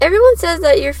says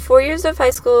that your 4 years of high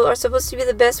school are supposed to be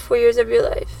the best 4 years of your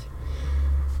life.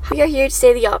 We are here to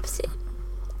say the opposite.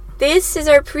 This is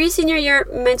our pre-senior year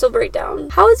mental breakdown.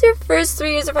 How was your first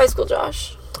 3 years of high school,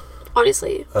 Josh?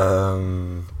 Honestly.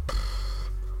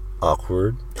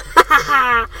 Awkward.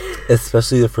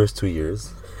 Especially the first 2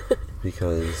 years.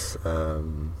 Because I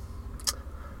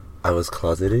was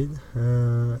closeted.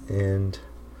 And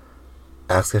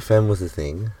Ask FM was a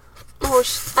thing. Oh,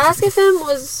 Ask FM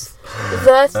was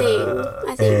the thing,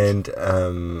 I think.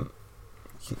 And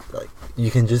like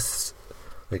you can just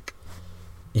like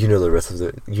the rest of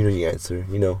the the answer,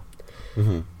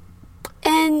 Mm-hmm.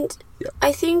 And yeah.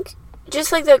 I think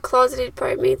just like the closeted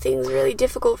part made things really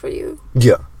difficult for you.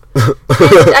 Yeah.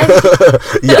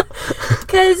 Yeah.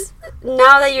 Because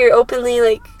now that you're openly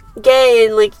like gay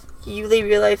and like you live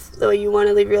your life the way you want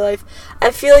to live your life,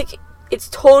 I feel like it's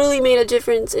totally made a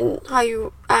difference in how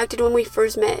you acted when we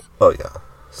first met. Oh, yeah.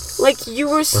 Like, you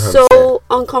were so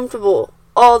uncomfortable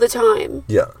all the time.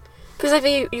 Yeah. Because I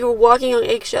think you were walking on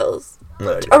eggshells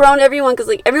yeah. around everyone. Because,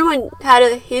 like, everyone had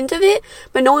a hint of it,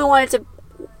 but no one wanted to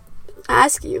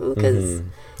ask you. Because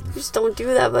you just don't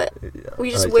do that. But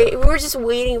we just we were just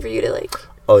waiting for you to, like...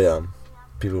 Oh, yeah.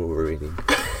 People were waiting.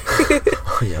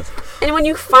 Oh, yeah. And when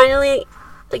you finally,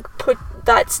 like, put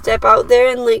that step out there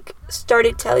and like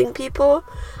started telling people,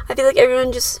 I feel like everyone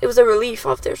it was a relief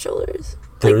off their shoulders.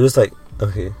 They were just like,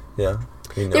 okay, yeah,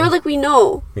 we know. They were like, we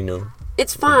know,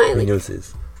 it's fine, we know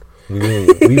this, we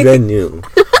then knew.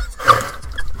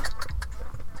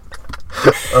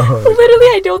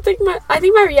 Literally, I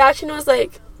think my reaction was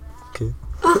like, okay,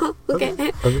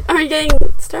 okay. Are you getting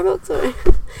Starbucks or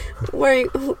where are you,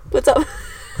 what's up?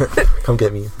 Come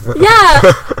get me. Yeah,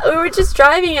 we were just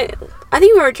driving. I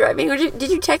think we were driving.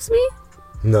 Did you text me?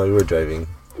 No, we were driving.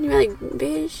 And you were like,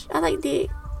 bitch, I like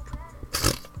dick.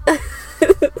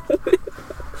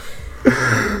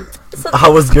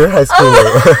 How was your high school?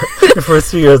 Your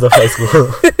first 3 years of high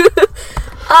school?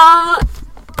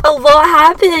 A lot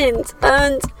happened.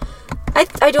 And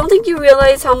I don't think you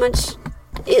realize how much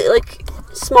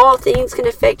small things can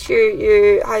affect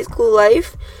your high school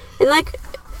life. And like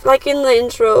in the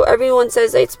intro, everyone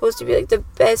says that it's supposed to be like the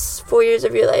best 4 years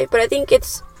of your life, but I think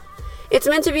it's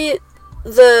meant to be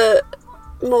the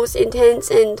most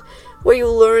intense and where you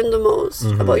learn the most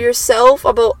about yourself,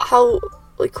 about how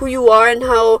like who you are and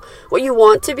what you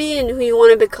want to be and who you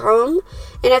want to become.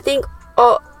 And I think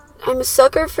I'm a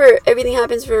sucker for everything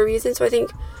happens for a reason, so I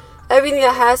think everything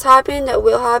that has happened, that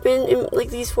will happen in like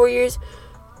these 4 years,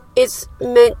 it's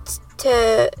meant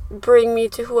to bring me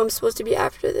to who I'm supposed to be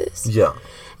after this. Yeah.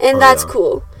 And that's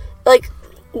cool. Like,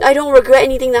 I don't regret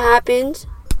anything that happened.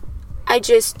 I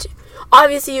just...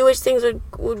 Obviously, you wish things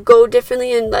would go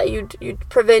differently and that you'd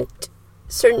prevent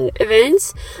certain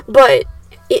events. But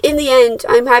in the end,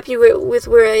 I'm happy with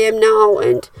where I am now.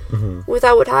 And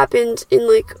without what happened in,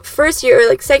 like, first year or,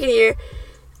 like, second year,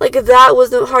 like, that was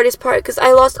the hardest part. Because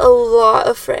I lost a lot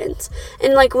of friends.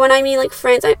 And, like, when I mean, like,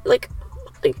 friends, I like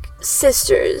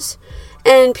sisters.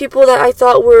 And people that I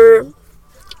thought were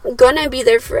gonna be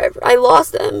there forever. I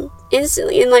lost them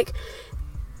instantly. And like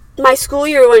my school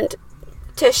year went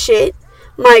to shit.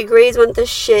 My grades went to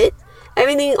shit.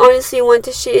 Everything honestly went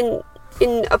to shit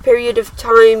in a period of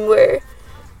time where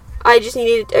I just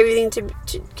needed everything to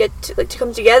get to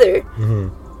come together.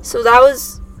 So that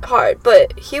was hard.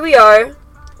 But here we are,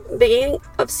 beginning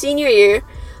of senior year.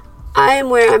 I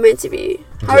am where I'm meant to be.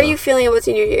 How are you feeling about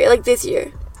senior year? Like this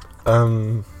year?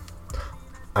 I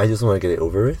just want to get it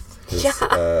over with.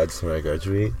 I just want to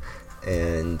graduate.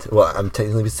 And, well, I'm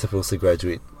technically supposed to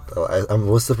graduate. I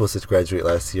was supposed to graduate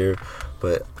last year,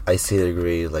 but I stayed a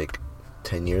grade, like,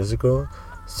 10 years ago.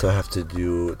 So I have to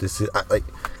do...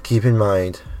 keep in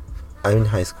mind, I'm in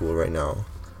high school right now.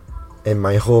 And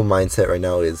my whole mindset right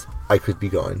now is, I could be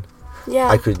gone. Yeah.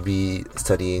 I could be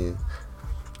studying...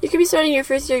 You could be starting your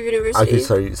first year of university. I could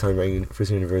start my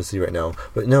first year of university right now.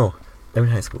 But no, I'm in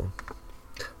high school.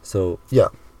 So, yeah.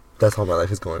 That's how my life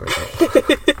is going right now.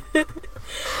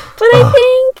 But I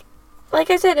think, like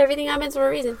I said, everything happens for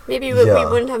a reason. Maybe we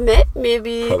wouldn't have met.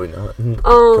 Maybe... Probably not.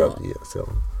 Probably, yeah,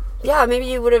 so... Yeah, maybe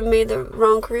you would have made the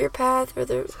wrong career path or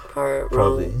the part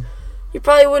probably. Wrong. You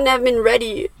probably wouldn't have been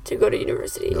ready to go to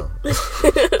university. No.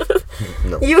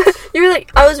 No. You were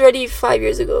like, I was ready 5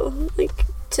 years ago, like,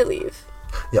 to leave.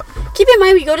 Yeah. Keep in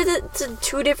mind, we go to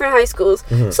two different high schools.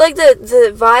 So, like,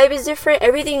 the vibe is different.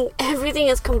 Everything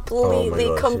is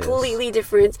completely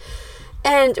different.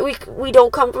 And we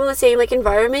don't come from the same, like,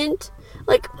 environment.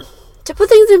 Like, to put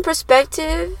things in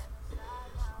perspective,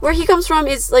 where he comes from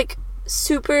is, like,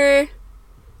 super...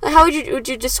 Like, how would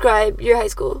you describe your high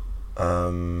school?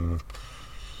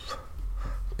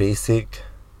 Basic,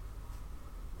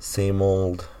 Same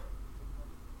old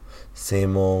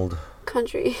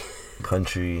country.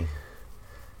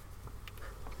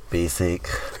 Basic.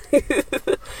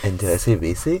 And did I say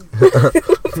basic?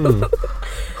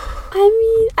 I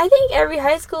mean, I think every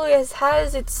high school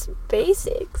has its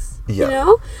basics. Yeah. You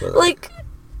know? Like,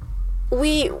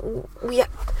 we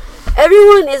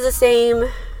everyone is the same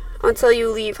until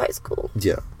you leave high school.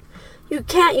 Yeah. You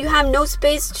have no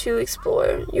space to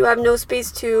explore. You have no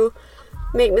space to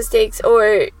make mistakes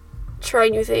or try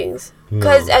new things.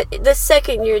 Because the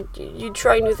second you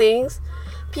try new things,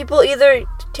 people either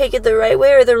take it the right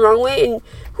way or the wrong way, and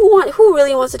who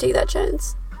really wants to take that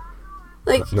chance?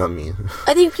 Like, not me.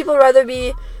 I think people rather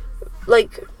be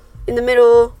like in the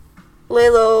middle, lay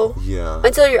low,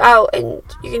 until you're out and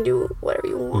you can do whatever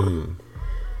you want.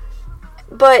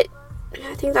 But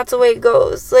I think that's the way it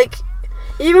goes. Like,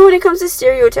 even when it comes to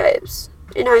stereotypes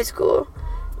in high school,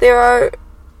 there are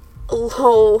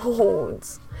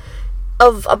loads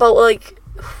about like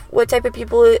what type of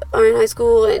people are in high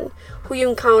school and who you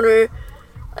encounter.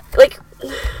 Like,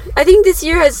 I think this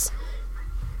year has,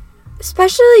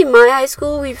 especially my high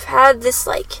school, we've had this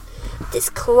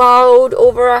cloud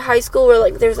over our high school where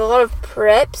like there's a lot of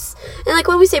preps. And like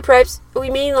when we say preps,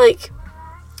 we mean like,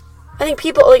 I think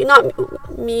people, like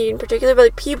not me in particular, but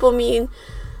like people mean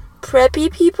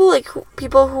preppy people, like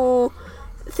people who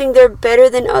think they're better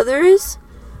than others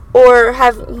or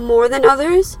have more than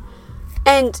others.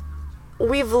 And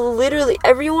we've literally,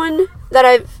 everyone that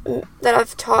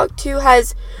I've talked to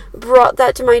has brought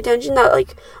that to my attention, that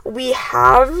like we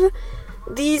have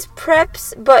these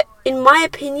preps, but in my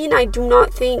opinion, I do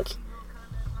not think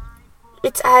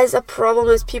it's as a problem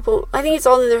as people. I think it's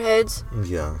all in their heads.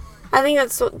 Yeah. I think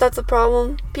that's a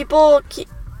problem. People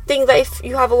think that if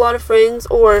you have a lot of friends,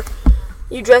 or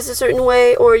you dress a certain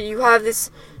way, or you have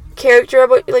this character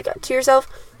about like to yourself,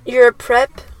 you're a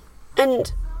prep,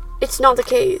 and it's not the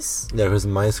case. Yeah, because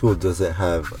my school doesn't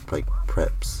have like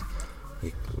preps.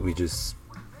 Like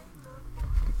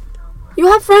you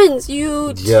have friends.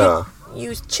 You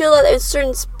chill at a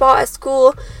certain spot at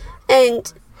school,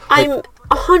 and I'm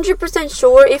 100%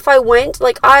 sure if I went,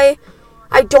 like I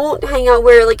don't hang out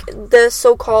where like the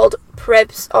so-called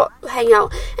preps hang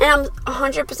out, and I'm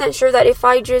 100% sure that if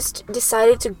I just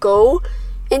decided to go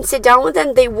and sit down with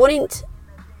them, they wouldn't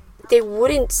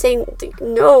say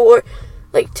no, or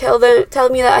like tell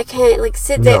me that I can't like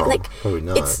sit there. Like, probably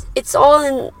not. It's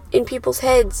all in people's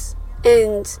heads,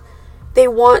 and they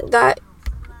want that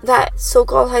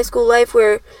so-called high school life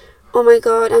where, oh my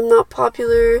god, I'm not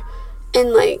popular,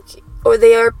 and like, or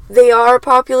they are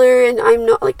popular and I'm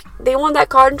not. Like, they want that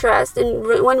contrast, and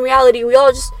when in reality we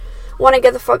all just want to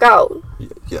get the fuck out.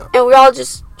 Yeah. And we're all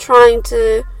just trying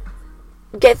to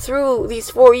get through these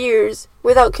 4 years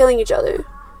without killing each other.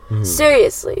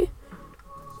 Seriously.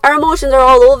 Our emotions are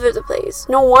all over the place.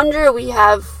 No wonder we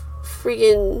have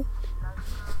freaking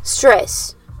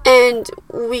stress. And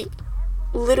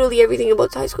literally everything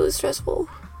about high school is stressful.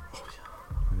 Oh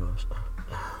my gosh.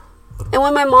 And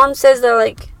when my mom says that,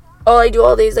 like, all I do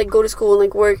all day is, like, go to school and,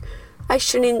 like, work, I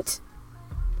shouldn't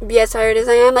be as tired as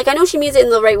I am. Like, I know she means it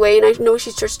in the right way, and I know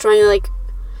she's just trying to, like,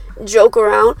 joke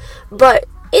around, but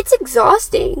it's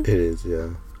exhausting. It is, yeah.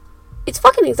 It's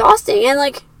fucking exhausting, and,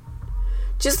 like,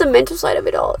 just the mental side of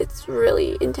it all, it's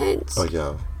really intense. Oh,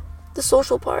 yeah. The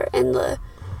social part, and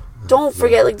don't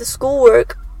forget, like, the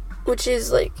schoolwork, which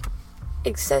is, like,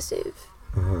 excessive.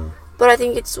 But I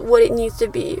think it's what it needs to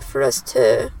be for us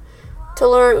to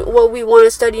learn what we want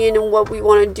to study in and what we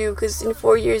want to do, because in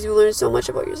 4 years you learn so much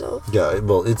about yourself. Yeah,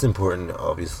 well, it's important,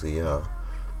 obviously, yeah,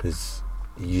 because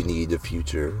you need a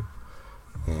future,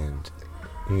 and,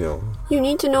 you know. You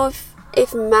need to know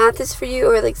if math is for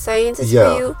you or, like, science is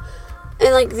for you.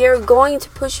 And, like, they're going to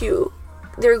push you.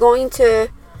 They're going to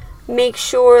make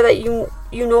sure that you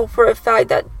know for a fact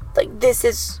that, like, this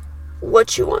is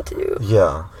what you want to do.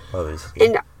 Yeah, obviously.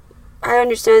 And I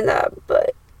understand that,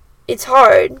 but it's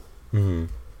hard.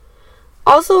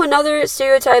 Also, another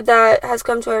stereotype that has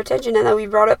come to our attention and that we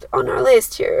brought up on our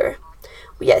list here,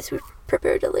 yes, we've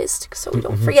prepared a list so we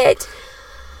don't forget,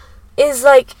 is,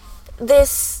 like,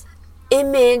 this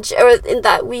image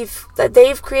that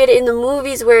they've created in the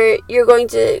movies where you're going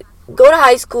to go to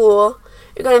high school,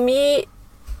 you're going to meet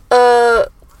a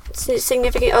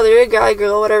significant other, a guy,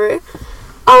 girl, whatever,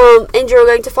 and you're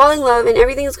going to fall in love and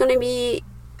everything's going to be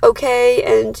okay,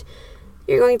 and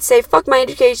you're going to say, fuck my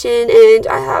education, and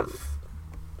I have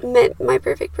met my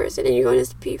perfect person, and you're going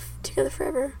to be together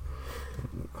forever.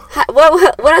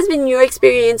 What has been your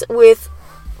experience with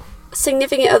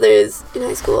significant others in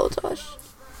high school, Josh?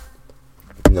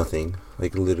 Nothing.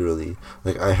 Like, literally.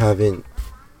 Like, I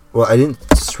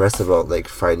didn't stress about, like,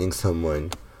 finding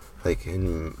someone like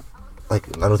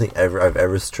I don't think I've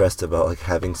ever stressed about like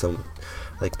having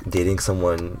dating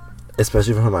someone,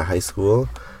 especially from my high school.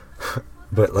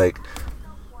 But like,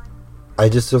 I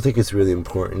just don't think it's really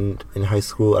important in high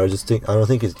school. I don't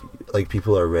think it's like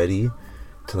people are ready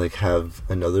to like have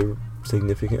another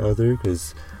significant other,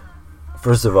 because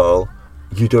first of all,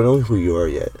 you don't know who you are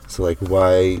yet. So like,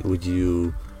 why would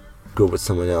you go with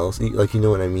someone else? Like, you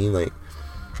know what I mean? Like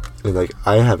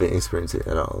I haven't experienced it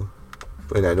at all,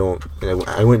 and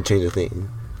I wouldn't change a thing.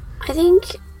 I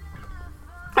think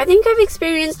I've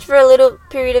experienced for a little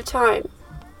period of time,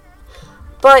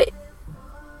 but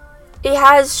it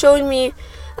has shown me,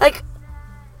 like,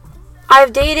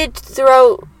 I've dated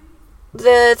throughout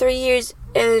the 3 years,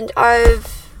 and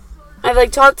I've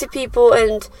like talked to people,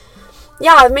 and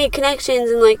yeah, I've made connections,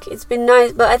 and like it's been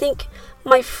nice. But I think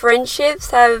my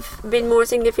friendships have been more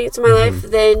significant to my life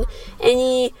than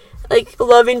any like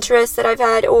love interest that I've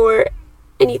had or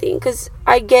anything, because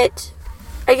I get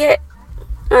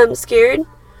scared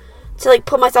to like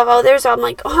put myself out there. So I'm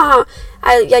like, I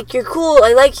like, you're cool,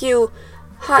 I like you,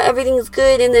 everything's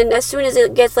good, and then as soon as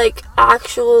it gets like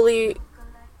actually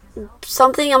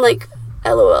something, I'm like,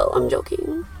 LOL, I'm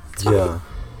joking, it's fine. Yeah,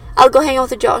 I'll go hang out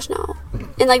with Josh now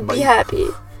and like be happy,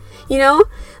 you know?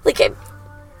 Like,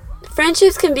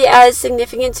 friendships can be as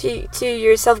significant to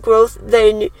your self-growth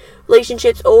than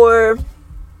relationships or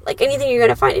like anything you're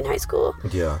gonna find in high school.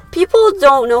 Yeah, people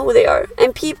don't know who they are,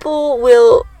 and people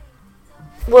will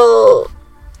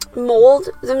mold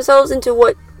themselves into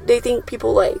what they think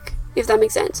people like, if that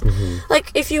makes sense.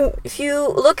 Like, if you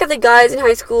look at the guys in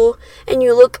high school, and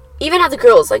you look even at the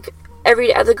girls, like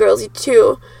every other girls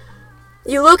too,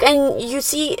 you look and you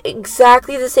see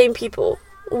exactly the same people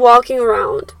walking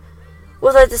around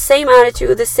with like the same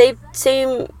attitude, the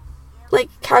same like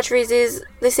catchphrases,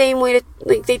 the same way to,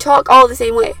 like, they talk all the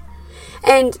same way,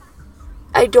 and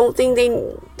I don't think they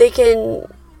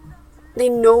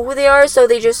know who they are, so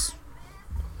they just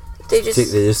stick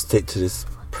to this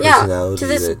personality, to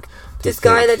this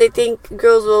guy that they think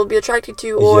girls will be attracted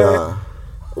to, or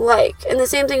like. And the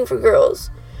same thing for girls.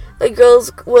 Like,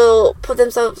 girls will put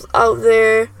themselves out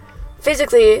there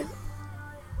physically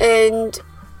and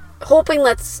hoping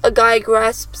that a guy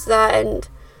grasps that and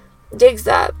digs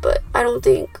that, but I don't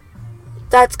think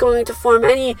that's going to form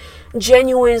any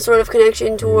genuine sort of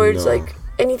connection towards like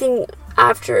anything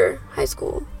after high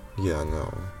school. Yeah,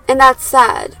 no. And that's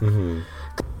sad. Moving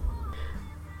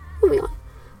on.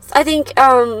 I think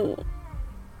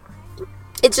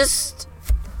it's just,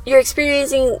 you're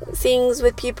experiencing things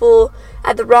with people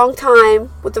at the wrong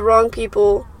time with the wrong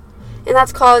people, and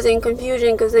that's causing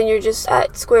confusion, because then you're just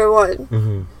at square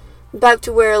one, back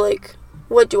to where, like,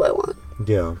 what do I want?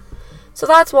 Yeah. So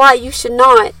that's why you should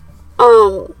not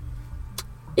you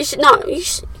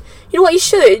know what, you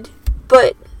should,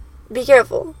 but be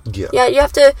careful. Yeah, you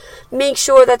have to make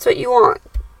sure that's what you want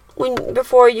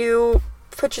before you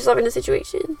put yourself in a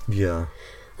situation. Yeah.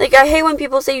 Like, I hate when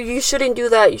people say you shouldn't do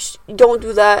that, you don't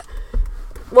do that.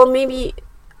 Well, maybe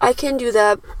I can do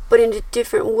that, but in a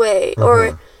different way,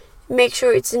 or make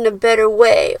sure it's in a better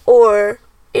way, or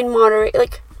in moderate.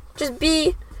 Like, just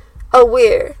be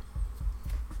aware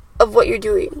of what you're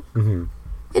doing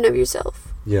and of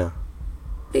yourself. Yeah.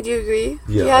 Like, do you agree? Yeah.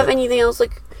 Do you have anything else,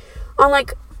 like, on,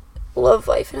 like, love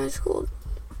life in high school?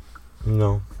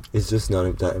 No, it's just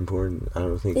not that important. I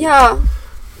don't think. Yeah.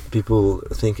 People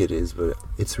think it is, but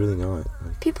it's really not.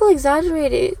 Like, people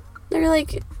exaggerate it. They're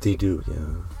like... They do,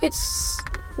 yeah. It's...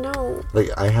 No. Like,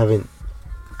 I haven't...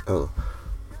 Oh.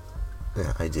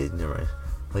 Yeah, I did, never mind.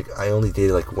 Like, I only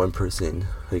dated, like, one person,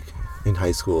 like, in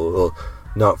high school. Well,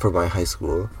 not for my high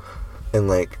school. And,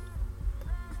 like,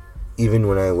 even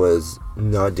when I was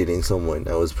not dating someone,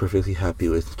 I was perfectly happy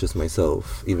with just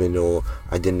myself, even though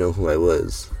I didn't know who I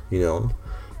was, you know?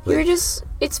 Like, you're just...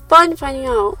 It's fun finding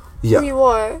out who you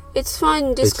are. It's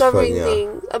fun discovering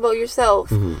things about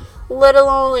yourself. Let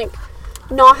alone, like,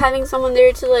 not having someone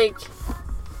there to,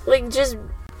 like, just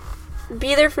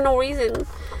be there for no reason.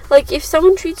 Like, if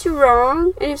someone treats you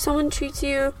wrong, and if someone treats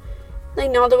you,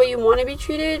 like, not the way you want to be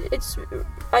treated,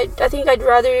 I think I'd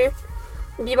rather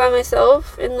be by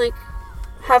myself and, like,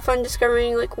 have fun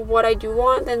discovering, like, what I do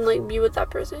want than, like, be with that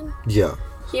person. Yeah.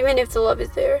 Even if the love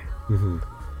is there.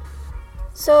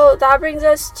 So, that brings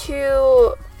us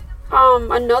to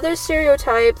another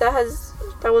stereotype that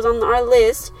was on our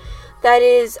list. That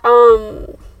is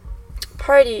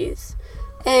parties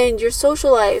and your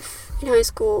social life in high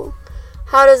school.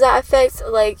 How does that affect,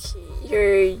 like,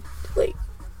 your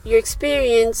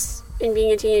experience in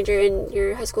being a teenager in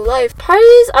your high school life?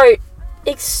 Parties are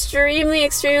extremely,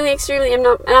 extremely, extremely. I'm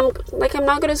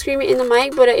not gonna scream it in the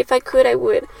mic, but if I could, I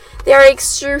would. They are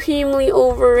extremely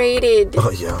overrated. Oh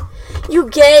yeah. You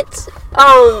get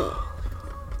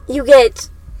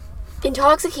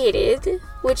intoxicated,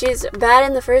 which is bad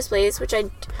in the first place, which I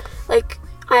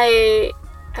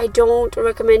don't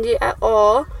recommend it at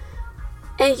all.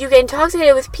 And you get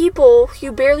intoxicated with people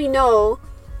you barely know,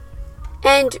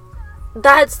 and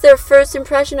that's their first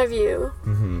impression of you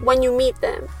when you meet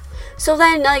them. So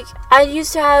then, like, I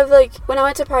used to have, like, when I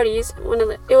went to parties,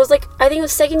 it was like, I think it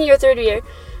was second year or third year,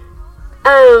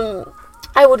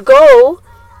 I would go,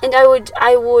 and I would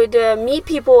meet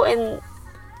people, and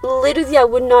literally I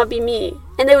would not be me.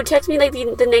 And they would text me, like,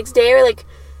 the next day, or, like,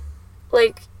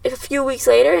 a few weeks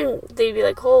later, and they'd be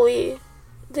like, holy,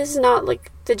 this is not,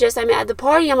 like, the Jess I met at the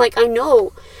party. I'm like, I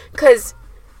know, because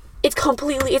it's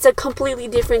a completely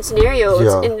different scenario.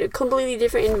 Yeah. It's in a completely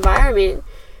different environment.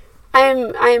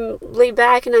 I'm laid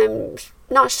back, and I'm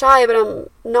not shy, but I'm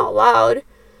not loud.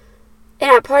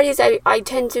 And at parties, I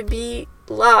tend to be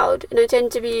loud, and I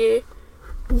tend to be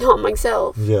not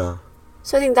myself. Yeah.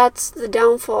 So I think that's the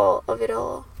downfall of it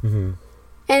all. Mm-hmm.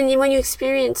 And when you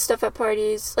experience stuff at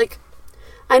parties, like,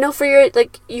 I know for your,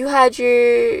 like, you had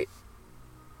your,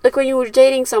 like, when you were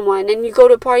dating someone and you go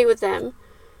to a party with them,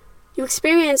 you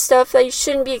experience stuff that you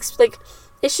shouldn't be, like,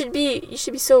 you should be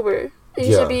sober. And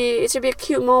it should be a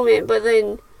cute moment, but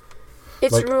then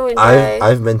it's like, ruined by...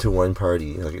 I've been to one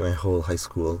party, like, my whole high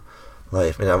school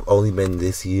life, and I've only been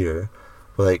this year,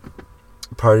 but, like,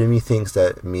 part of me thinks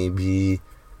that maybe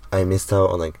I missed out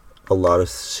on, like, a lot of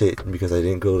shit because I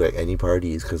didn't go to, like, any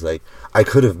parties, because, like, I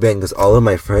could have been, because all of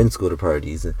my friends go to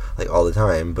parties, like, all the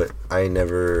time, but I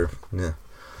never, I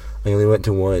only went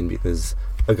to one because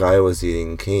a guy I was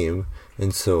dating came,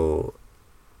 and so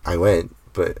I went,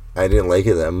 but I didn't like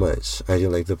it that much. I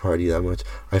didn't like the party that much.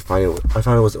 I found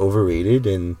it was overrated,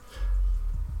 and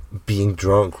being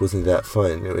drunk wasn't that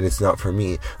fun, and it's not for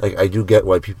me. Like, I do get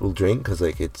why people drink, because,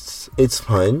 like, it's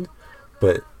fun,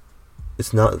 but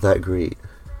it's not that great.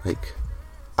 Like,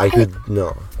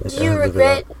 Do you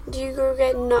regret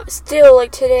not, still,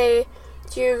 like, today,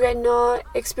 do you regret not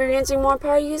experiencing more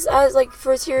parties as, like,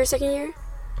 first year or second year?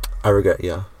 I regret,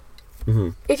 yeah. Mm-hmm.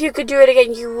 If you could do it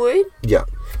again, you would? Yeah.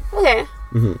 Okay.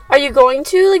 Mm-hmm. Are you going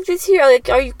to, like, this year? Or, like,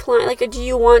 are you planning, like, do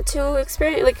you want to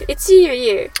experience, like, it's senior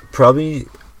year? Probably,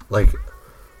 like,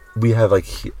 we have, like,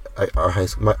 our high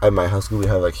school, at my high school, we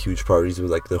have, like, huge parties where,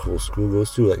 like, the whole school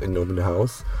goes to, like, an open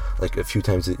house, like, a few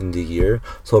times in the year.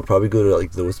 So I'll probably go to,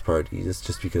 like, those parties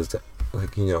just because,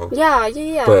 like, you know.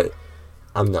 Yeah. But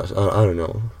I'm not, I don't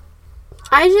know.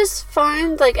 I just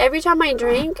find, like, every time I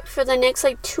drink for the next,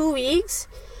 like, 2 weeks,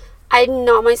 I'm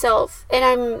not myself. And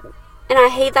I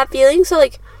hate that feeling. So,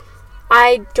 like,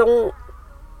 I don't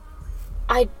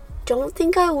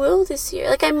think I will this year.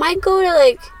 Like, I might go to,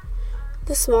 like,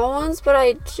 the small ones, but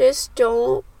I just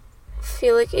don't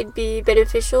feel like it'd be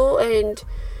beneficial, and,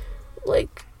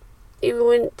 like,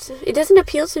 it doesn't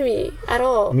appeal to me at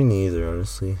all. Me neither,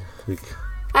 honestly. Like,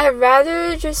 I'd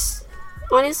rather just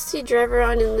honestly drive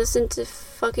around and listen to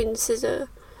fucking SZA.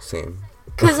 Same.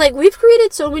 Because, like, we've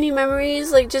created so many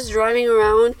memories, like, just driving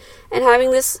around and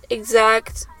having this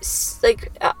exact,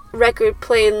 like, record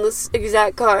play in this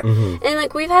exact car. Mm-hmm. And,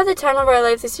 like, we've had the time of our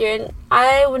life this year, and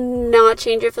I would not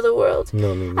change it for the world.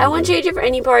 No, me neither. I wouldn't change it for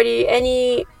any party,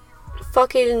 any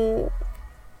fucking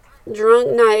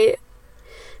drunk night.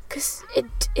 Because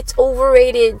it's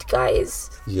overrated, guys.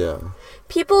 Yeah.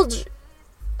 People...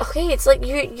 Okay, it's like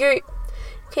you're...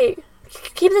 Okay,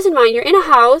 keep this in mind. You're in a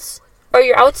house, or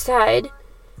you're outside,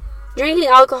 drinking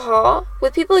alcohol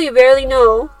with people you barely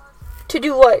know. To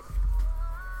do what?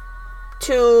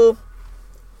 To...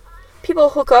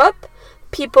 People hook up.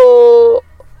 People...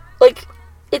 Like,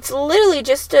 it's literally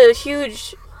just a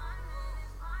huge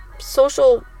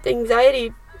social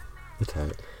anxiety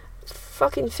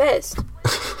fucking fest.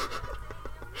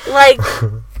 Like,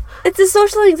 it's a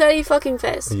social anxiety fucking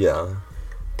fest. Yeah.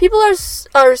 People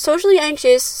are socially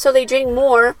anxious, so they drink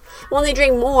more. When they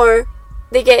drink more,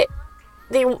 they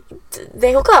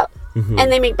hook up,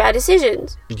 and they make bad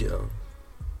decisions. Yeah.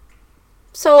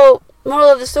 So, moral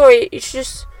of the story, it's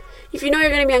just, if you know you're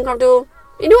gonna be uncomfortable,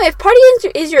 you know, if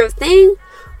partying is your thing,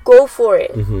 go for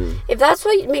it. Mm-hmm. If that's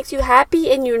what makes you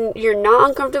happy, and you're not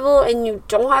uncomfortable, and you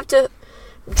don't have to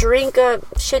drink a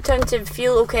shit ton to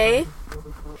feel okay.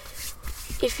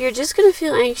 If you're just gonna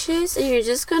feel anxious and you're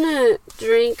just gonna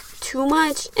drink too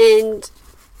much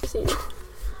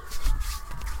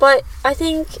but I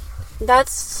think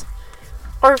that's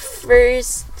our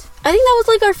first... I think that was,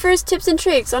 like, our first tips and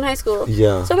tricks on high school.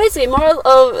 Yeah. So basically, moral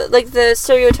of, like, the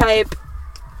stereotype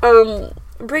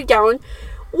breakdown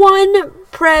one,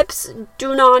 preps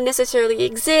do not necessarily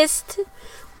exist.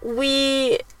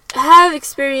 We have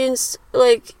experienced,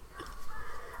 like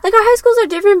our high schools are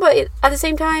different, but at the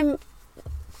same time,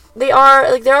 there are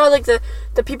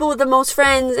the people with the most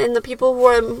friends and the people who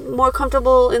are more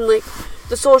comfortable in, like,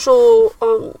 the social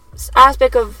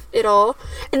aspect of it all,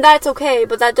 and that's okay,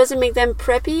 but that doesn't make them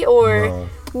preppy or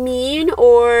mean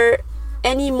or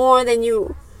any more than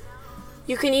you.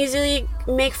 You can easily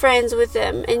make friends with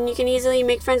them, and you can easily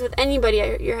make friends with anybody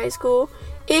at your high school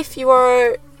if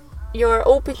you're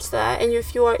open to that, and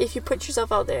if you put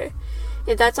yourself out there.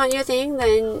 If that's not your thing,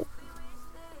 then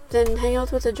hang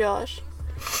out with a Josh,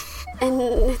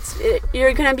 and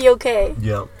you're gonna be okay.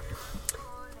 Yeah.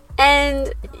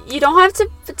 And you don't have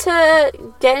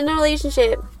to get in a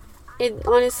relationship. It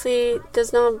honestly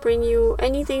does not bring you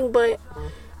anything but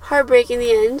heartbreak in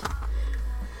the end.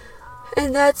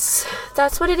 And that's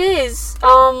what it is.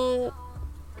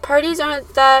 Parties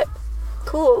aren't that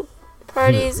cool.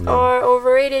 Parties are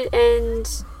overrated and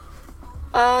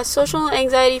social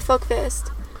anxiety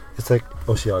fuckfest. It's like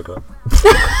Oshiaga.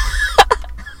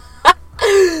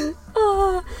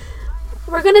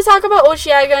 We're going to talk about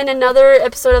Oshiaga in another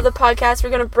episode of the podcast.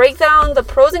 We're going to break down the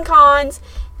pros and cons,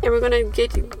 and we're going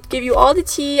to give you all the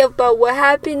tea about what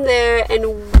happened there and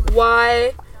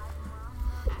why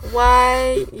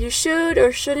you should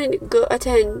or shouldn't go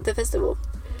attend the festival.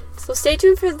 So stay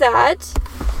tuned for that.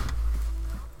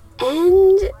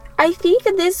 And I think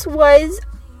this was...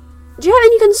 Do you have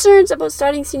any concerns about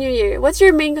starting senior year? What's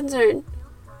your main concern?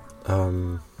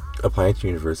 Applying to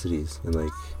universities and,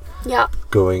 like... Yeah.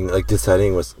 Going, like,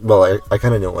 deciding was... Well, I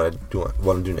kind of know what I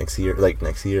want to do next year,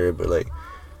 but, like,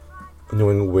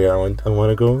 knowing where I want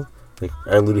to go. Like,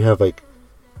 I literally have, like...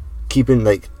 Keep in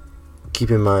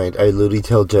mind, I literally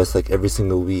tell Jess, like, every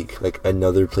single week, like,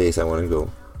 another place I want to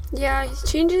go. Yeah, he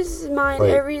changes his mind,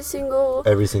 like, every single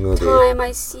day. Time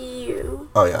I see you.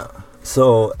 Oh, yeah.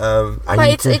 So,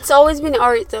 it's always been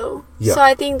art, though. Yeah. So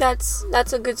I think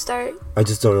that's a good start. I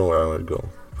just don't know where I want to go.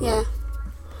 Yeah.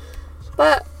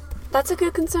 But that's a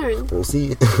good concern. We'll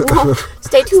see. Well,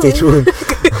 stay tuned. Stay tuned.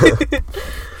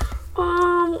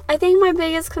 I think my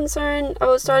biggest concern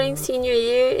about starting senior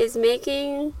year is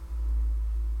making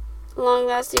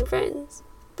long-lasting friends.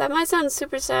 That might sound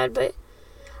super sad, but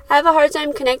I have a hard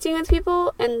time connecting with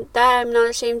people, and that I'm not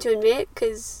ashamed to admit,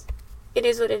 because it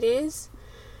is what it is.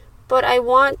 But I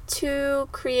want to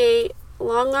create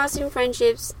long-lasting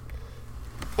friendships,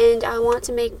 and I want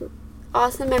to make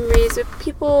awesome memories with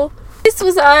people. This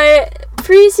was our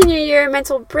pre-senior year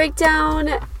mental breakdown.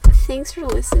 Thanks for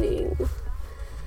listening.